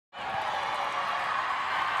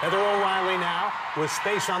Heather O'Reilly now with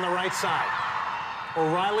space on the right side.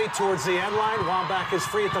 O'Reilly towards the end line. Wambach is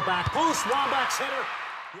free at the back post. Wambach's hitter.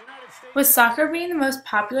 With soccer being the most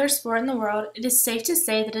popular sport in the world, it is safe to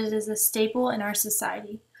say that it is a staple in our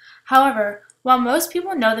society. However, while most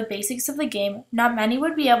people know the basics of the game, not many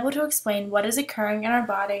would be able to explain what is occurring in our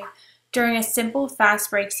body during a simple fast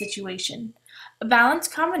break situation. A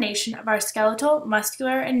balanced combination of our skeletal,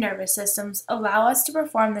 muscular, and nervous systems allow us to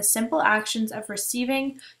perform the simple actions of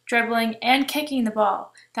receiving, dribbling, and kicking the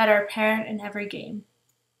ball that are apparent in every game.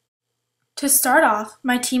 To start off,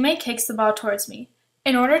 my teammate kicks the ball towards me.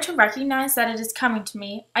 In order to recognize that it is coming to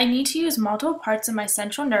me, I need to use multiple parts of my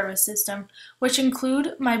central nervous system, which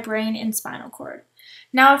include my brain and spinal cord.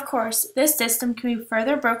 Now, of course, this system can be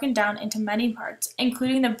further broken down into many parts,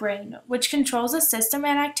 including the brain, which controls the system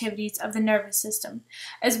and activities of the nervous system,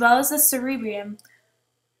 as well as the cerebellum,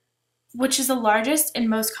 which is the largest and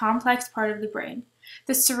most complex part of the brain.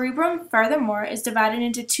 The cerebrum, furthermore, is divided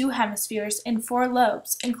into two hemispheres and four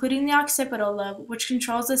lobes, including the occipital lobe, which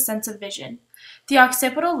controls the sense of vision. The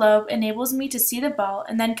occipital lobe enables me to see the ball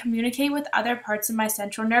and then communicate with other parts of my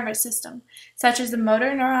central nervous system, such as the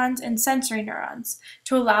motor neurons and sensory neurons,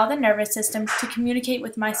 to allow the nervous system to communicate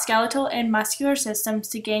with my skeletal and muscular systems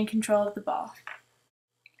to gain control of the ball.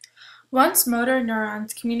 Once motor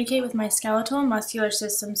neurons communicate with my skeletal and muscular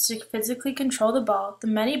systems to physically control the ball, the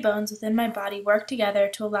many bones within my body work together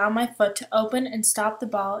to allow my foot to open and stop the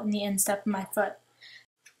ball in the instep of my foot.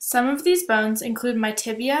 Some of these bones include my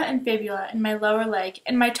tibia and fibula in my lower leg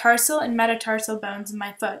and my tarsal and metatarsal bones in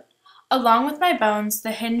my foot. Along with my bones,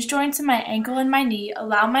 the hinge joints in my ankle and my knee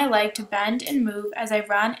allow my leg to bend and move as I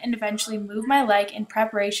run and eventually move my leg in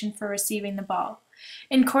preparation for receiving the ball.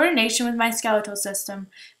 In coordination with my skeletal system,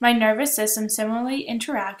 my nervous system similarly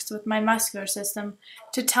interacts with my muscular system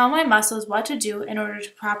to tell my muscles what to do in order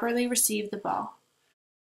to properly receive the ball.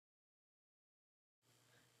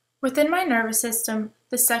 Within my nervous system,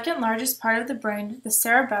 the second largest part of the brain, the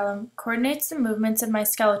cerebellum, coordinates the movements of my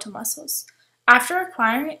skeletal muscles. After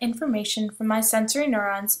acquiring information from my sensory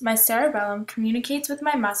neurons, my cerebellum communicates with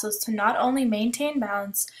my muscles to not only maintain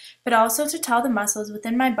balance, but also to tell the muscles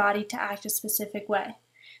within my body to act a specific way.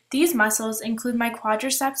 These muscles include my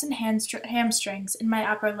quadriceps and hamstrings in my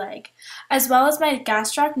upper leg, as well as my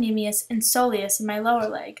gastrocnemius and soleus in my lower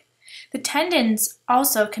leg. The tendons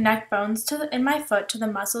also connect bones in my foot to the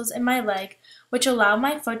muscles in my leg, which allow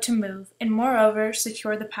my foot to move and moreover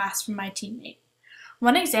secure the pass from my teammate.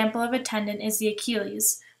 One example of a tendon is the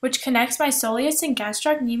Achilles, which connects my soleus and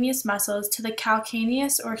gastrocnemius muscles to the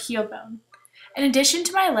calcaneus or heel bone. In addition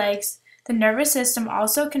to my legs, the nervous system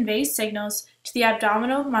also conveys signals to the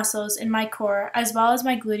abdominal muscles in my core as well as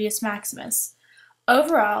my gluteus maximus.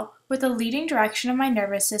 Overall, with the leading direction of my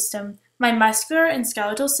nervous system, my muscular and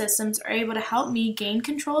skeletal systems are able to help me gain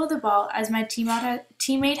control of the ball as my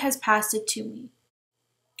teammate has passed it to me.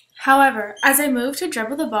 However, as I move to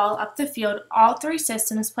dribble the ball up the field, all three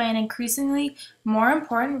systems play an increasingly more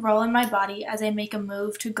important role in my body as I make a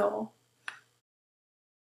move to goal.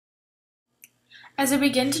 As I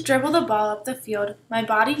begin to dribble the ball up the field, my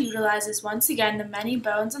body utilizes once again the many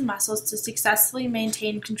bones and muscles to successfully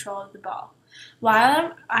maintain control of the ball.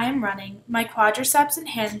 While I am running, my quadriceps and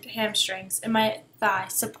hamstrings in my thigh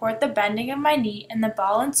support the bending of my knee and the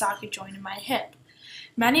ball and socket joint in my hip.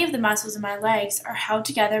 Many of the muscles in my legs are held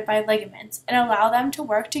together by ligaments and allow them to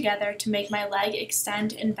work together to make my leg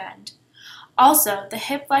extend and bend. Also, the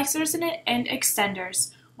hip flexors and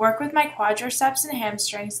extenders work with my quadriceps and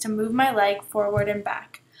hamstrings to move my leg forward and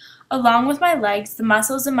back. Along with my legs, the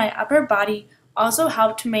muscles in my upper body also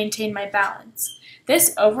help to maintain my balance.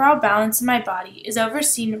 This overall balance in my body is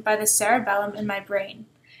overseen by the cerebellum in my brain.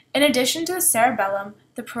 In addition to the cerebellum,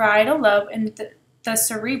 the parietal lobe and the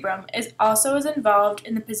cerebrum is also as involved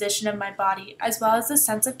in the position of my body, as well as the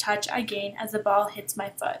sense of touch I gain as the ball hits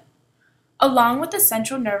my foot. Along with the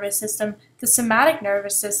central nervous system, the somatic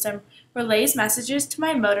nervous system relays messages to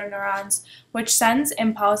my motor neurons, which sends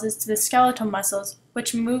impulses to the skeletal muscles,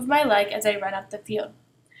 which move my leg as I run up the field.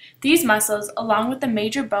 These muscles, along with the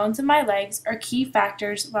major bones in my legs, are key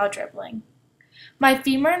factors while dribbling. My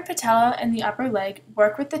femur and patella in the upper leg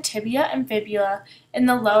work with the tibia and fibula in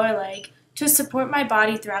the lower leg to support my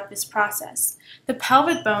body throughout this process. The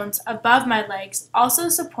pelvic bones above my legs also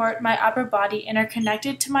support my upper body and are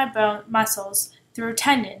connected to my bone muscles through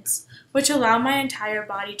tendons, which allow my entire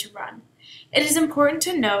body to run. It is important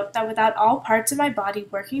to note that without all parts of my body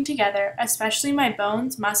working together, especially my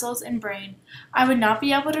bones, muscles, and brain, I would not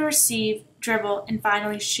be able to receive, dribble, and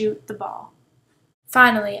finally shoot the ball.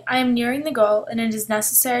 Finally, I am nearing the goal, and it is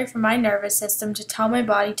necessary for my nervous system to tell my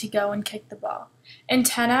body to go and kick the ball.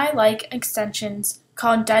 Antennae-like extensions,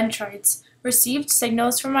 called dendrites, received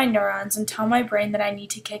signals from my neurons and tell my brain that I need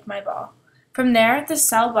to kick my ball. From there, the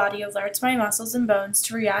cell body alerts my muscles and bones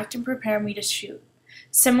to react and prepare me to shoot.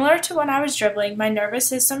 Similar to when I was dribbling, my nervous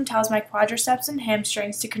system tells my quadriceps and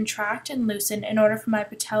hamstrings to contract and loosen in order for my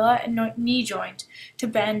patella and knee joint to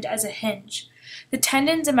bend as a hinge. The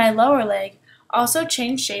tendons in my lower leg also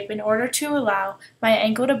change shape in order to allow my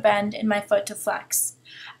ankle to bend and my foot to flex.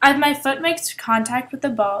 As my foot makes contact with the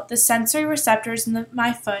ball, the sensory receptors in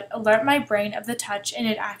my foot alert my brain of the touch and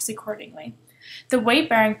it acts accordingly. The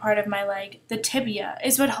weight-bearing part of my leg, the tibia,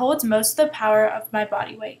 is what holds most of the power of my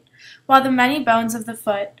body weight, while the many bones of the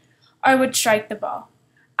foot are what strike the ball.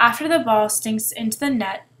 After the ball sinks into the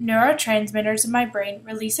net, neurotransmitters in my brain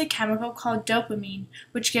release a chemical called dopamine,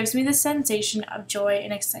 which gives me the sensation of joy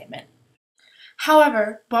and excitement.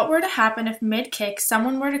 However, what were to happen if mid-kick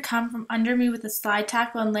someone were to come from under me with a slide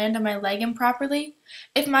tackle and land on my leg improperly?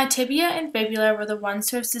 If my tibia and fibula were the ones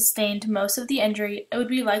to have sustained most of the injury, it would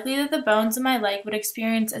be likely that the bones in my leg would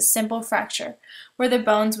experience a simple fracture, where the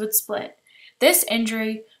bones would split. This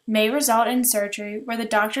injury may result in surgery, where the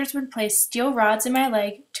doctors would place steel rods in my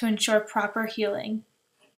leg to ensure proper healing.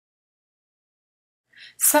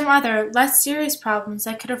 Some other, less serious problems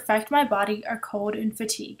that could affect my body are cold and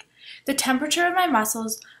fatigue. The temperature of my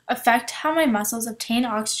muscles affect how my muscles obtain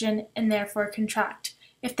oxygen and therefore contract.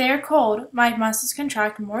 If they are cold, my muscles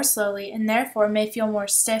contract more slowly and therefore may feel more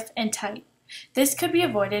stiff and tight. This could be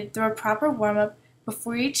avoided through a proper warm-up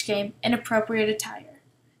before each game and appropriate attire.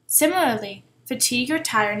 Similarly, fatigue or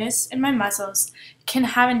tiredness in my muscles can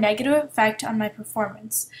have a negative effect on my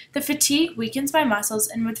performance. The fatigue weakens my muscles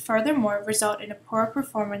and would furthermore result in a poor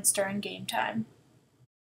performance during game time.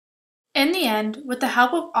 In the end, with the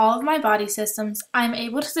help of all of my body systems, I am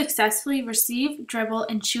able to successfully receive, dribble,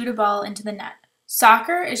 and shoot a ball into the net.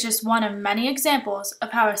 Soccer is just one of many examples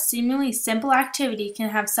of how a seemingly simple activity can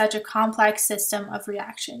have such a complex system of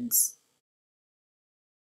reactions.